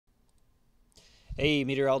Hey,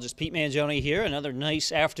 meteorologist Pete Mangione here. Another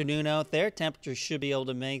nice afternoon out there. Temperatures should be able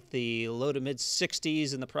to make the low to mid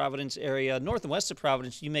 60s in the Providence area. North and west of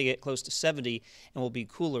Providence, you may get close to 70 and will be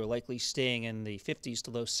cooler, likely staying in the 50s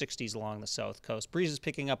to low 60s along the south coast. Breeze is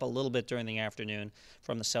picking up a little bit during the afternoon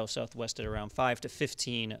from the south-southwest at around 5 to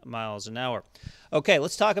 15 miles an hour. Okay,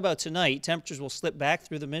 let's talk about tonight. Temperatures will slip back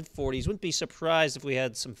through the mid-40s. Wouldn't be surprised if we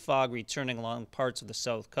had some fog returning along parts of the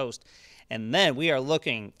south coast. And then we are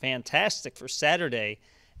looking fantastic for Saturday,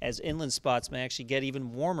 as inland spots may actually get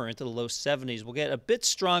even warmer into the low 70s. We'll get a bit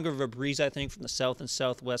stronger of a breeze, I think, from the south and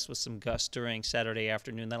southwest with some gusts during Saturday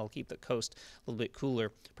afternoon. That'll keep the coast a little bit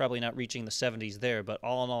cooler, probably not reaching the 70s there, but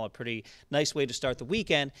all in all, a pretty nice way to start the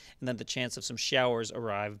weekend, and then the chance of some showers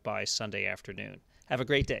arrive by Sunday afternoon. Have a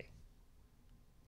great day.